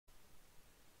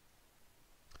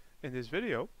In this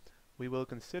video, we will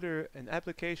consider an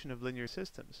application of linear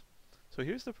systems. So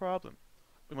here's the problem.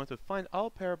 We want to find all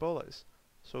parabolas,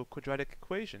 so quadratic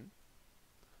equation,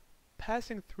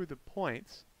 passing through the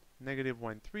points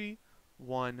 -1, 3,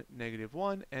 1,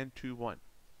 -1, and 2, 1.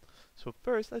 So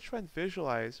first, let's try and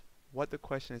visualize what the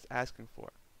question is asking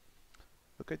for.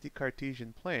 Look at the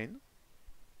Cartesian plane,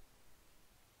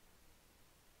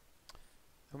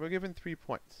 and we're given 3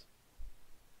 points.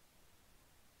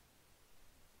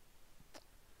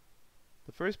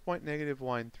 The first point,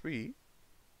 -1, 3.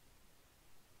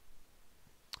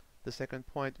 The second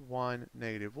point, 1,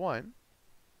 -1.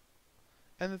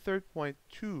 And the third point,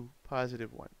 2,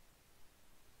 +1.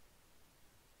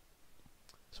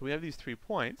 So we have these 3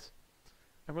 points,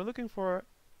 and we're looking for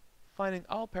finding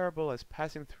all parabolas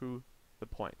passing through the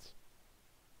points.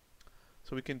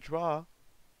 So we can draw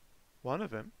one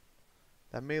of them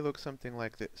that may look something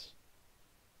like this.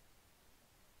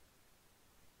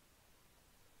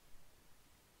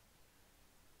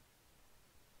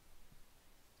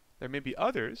 There may be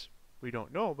others, we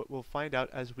don't know, but we'll find out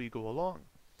as we go along.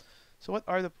 So what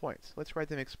are the points? Let's write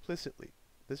them explicitly.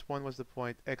 This one was the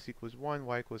point x equals 1,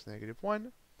 y equals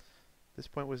 -1. This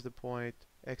point was the point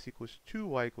x equals 2,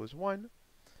 y equals 1.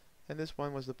 And this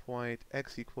one was the point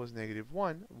x equals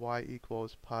 -1, y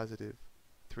equals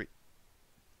 +3.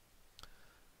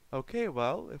 Okay,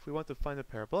 well, if we want to find the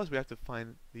parabolas, we have to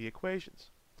find the equations.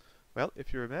 Well,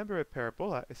 if you remember, a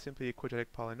parabola is simply a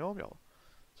quadratic polynomial.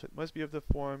 So it must be of the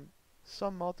form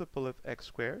some multiple of x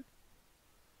squared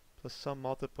plus some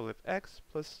multiple of x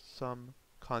plus some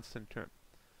constant term.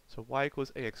 So y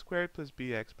equals ax squared plus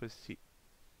bx plus c.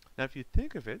 Now if you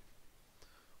think of it,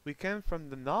 we can, from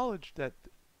the knowledge that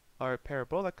our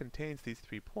parabola contains these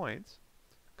 3 points,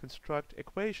 construct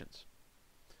equations.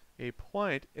 A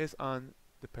point is on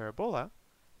the parabola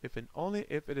if and only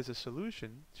if it is a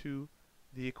solution to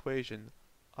the equation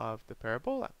of the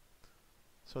parabola.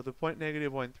 So the point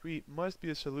 -1, 3 must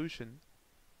be a solution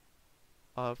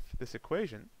of this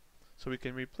equation, so we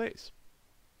can replace.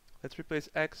 Let's replace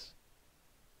x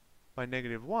by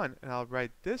 -1, and I'll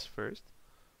write this first.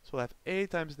 So we'll have a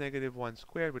times -1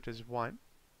 squared, which is 1.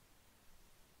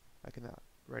 I can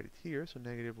write it here, so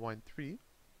 -1, 3.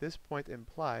 This point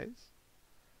implies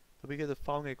that we get the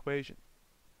following equation.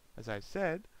 As I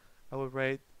said, I will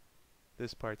write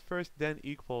this part first, then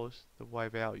equals the y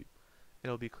value.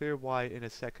 It'll be clear why in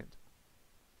a second.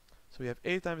 So we have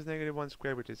a times -1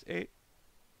 squared, which is 8,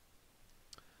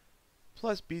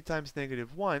 plus b times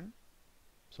 -1,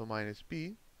 so minus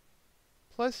b,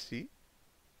 plus c,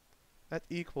 that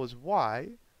equals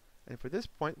y, and for this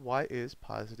point y is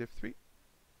 +3.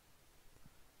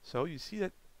 So you see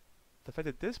that the fact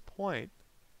that this point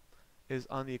is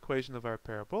on the equation of our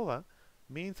parabola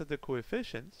means that the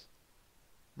coefficients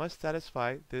must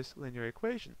satisfy this linear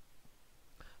equation.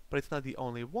 But it's not the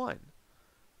only one.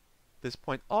 This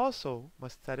point also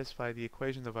must satisfy the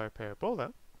equation of our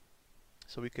parabola,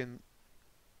 so we can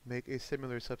make a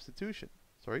similar substitution.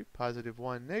 Sorry,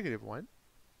 +1, -1.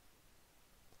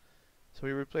 So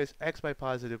we replace x by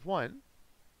 +1,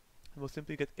 and we'll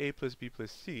simply get a plus b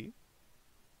plus c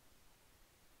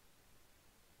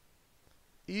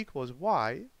equals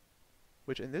y,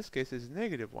 which in this case is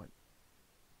 -1.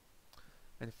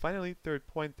 And finally, third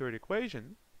point, third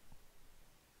equation,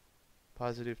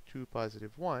 +2,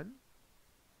 +1.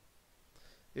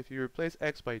 If you replace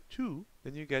x by 2,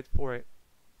 then you get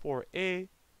 4a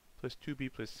plus 2b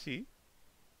plus c,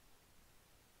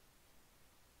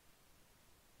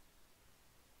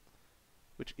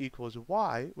 which equals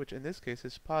y, which in this case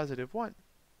is +1.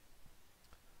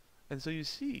 And so you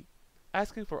see,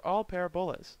 asking for all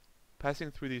parabolas passing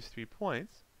through these 3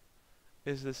 points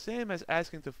is the same as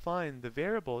asking to find the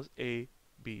variables a,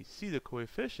 b, c, the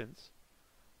coefficients,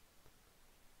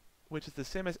 which is the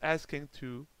same as asking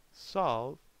to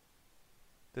solve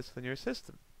this linear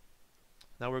system.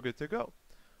 Now we're good to go.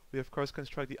 We of course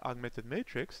construct the augmented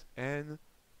matrix and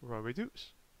row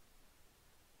reduce.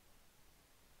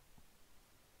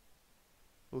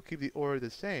 We'll keep the order the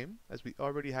same, as we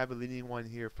already have a leading one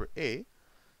here for a.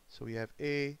 So we have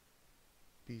a,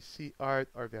 b, c are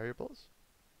our variables.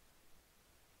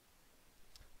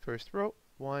 First row,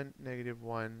 1,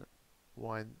 -1,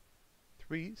 1,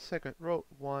 3. Second row,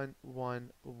 1,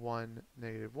 1, 1,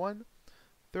 -1.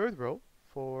 Third row,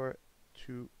 4,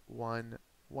 2, 1,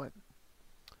 1.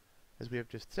 As we have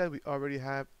just said, we already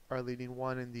have our leading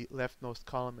one in the leftmost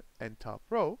column and top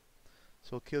row.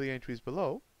 So we'll kill the entries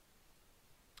below.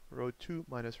 Row 2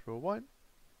 minus row 1.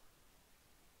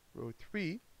 Row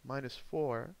 3 minus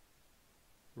 4,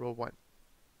 row 1.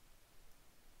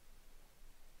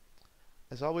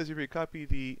 As always, if we copy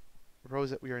the rows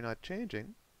that we are not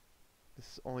changing,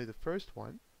 This is only the first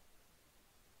one.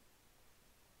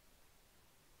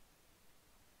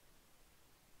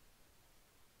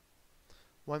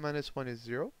 One minus 1 is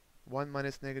 0. 1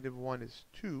 minus negative 1 is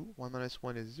 2. 1 minus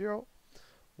 1 is 0.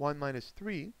 1 minus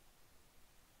 3,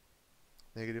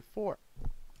 negative 4.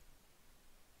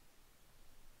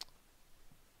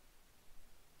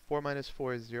 4 minus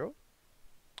 4 is 0.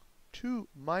 2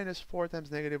 minus 4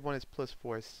 times negative 1 is plus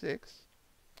 4 is 6.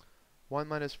 1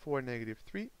 minus 4, negative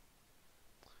 3.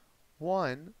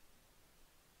 1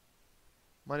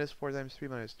 minus 4 times 3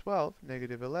 minus 12,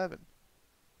 negative 11.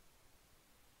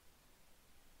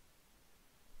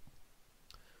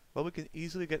 Well, we can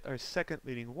easily get our second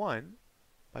leading one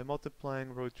by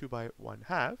multiplying row 2 by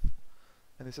 1/2.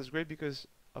 And this is great because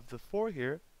of the 4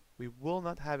 here, we will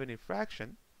not have any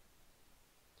fraction.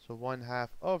 So 1/2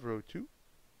 of row 2.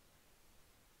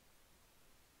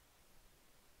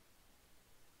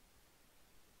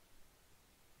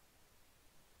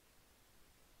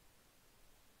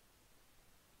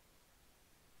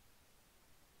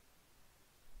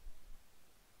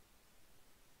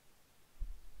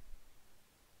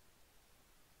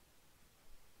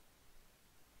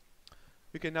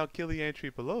 We can now kill the entry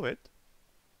below it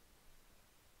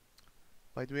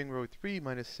by doing row 3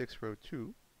 minus 6 row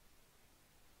 2.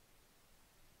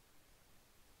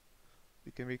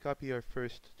 We can recopy our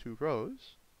first two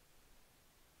rows.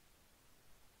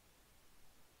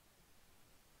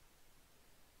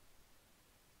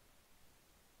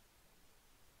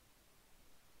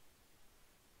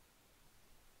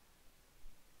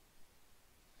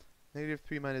 Negative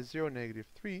 3 minus 0, negative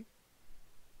 3.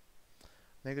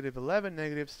 Negative 11,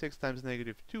 negative 6 times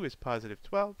negative 2 is positive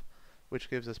 12, which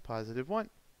gives us positive 1.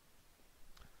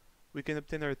 We can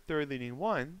obtain our third leading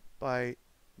one by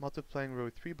multiplying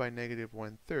row 3 by negative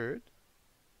 1/3.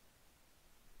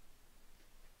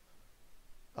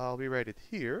 I'll rewrite it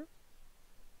here.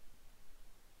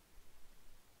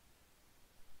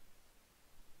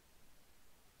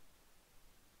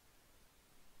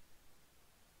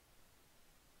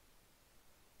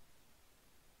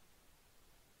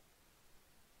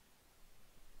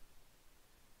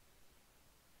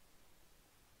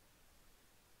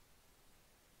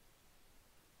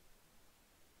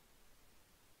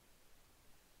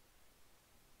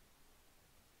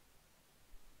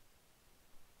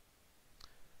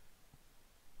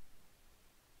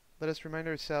 Let us remind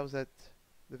ourselves that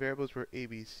the variables were a,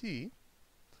 b, c.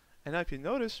 And now if you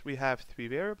notice, we have three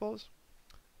variables.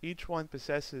 Each one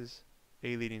possesses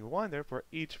a leading one, therefore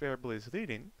each variable is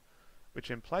leading,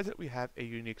 which implies that we have a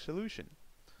unique solution.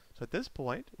 So at this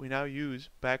point, we now use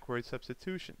backward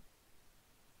substitution.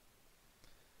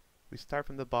 We start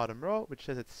from the bottom row, which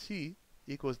says that c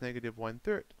equals negative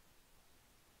 1/3.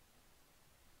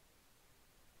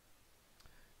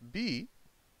 b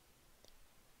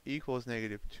equals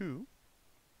negative 2.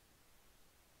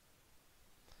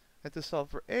 And to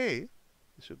solve for a,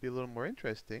 this would be a little more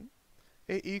interesting.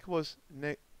 A equals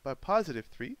positive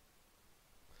 3.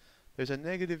 There's a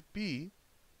negative b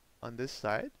on this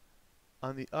side.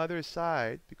 On the other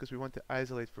side, because we want to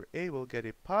isolate for a, we'll get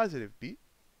a positive b.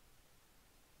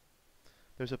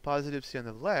 There's a positive c on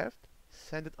the left.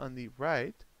 Send it on the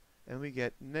right, and we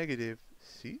get negative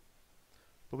c.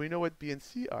 But we know what b and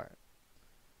c are.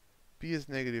 b is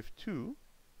negative 2,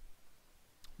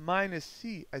 minus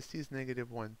c, as c is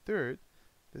negative 1/3.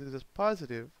 This is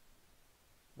positive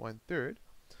 1/3.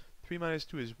 3 minus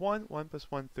 2 is 1, 1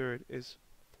 plus 1/3 is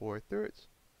 4/3.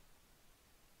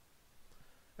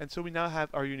 And so we now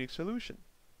have our unique solution.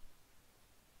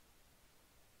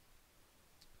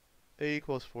 A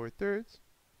equals 4/3,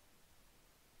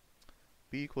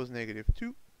 b equals negative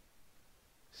 2,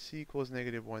 c equals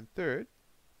negative 1/3.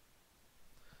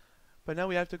 But now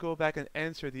we have to go back and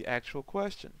answer the actual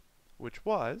question, which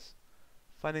was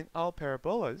finding all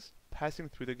parabolas passing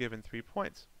through the given 3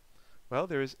 points. Well,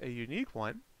 there is a unique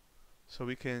one, so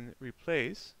we can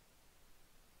replace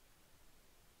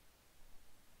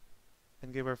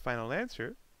and give our final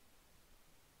answer.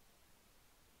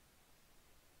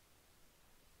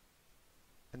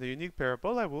 And the unique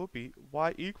parabola will be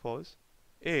y equals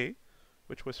a,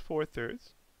 which was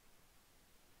 4/3,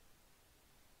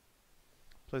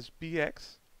 plus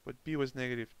bx, but b was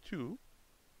negative 2,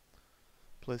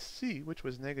 plus c, which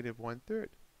was negative 1/3.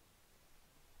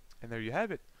 And there you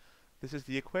have it. This is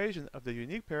the equation of the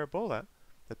unique parabola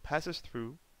that passes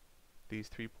through these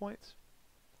 3 points.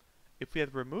 If we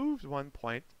had removed one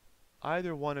point,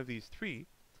 either one of these 3,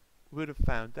 we would have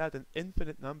found out an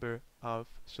infinite number of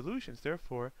solutions,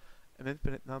 therefore an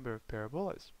infinite number of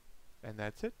parabolas. And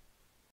that's it.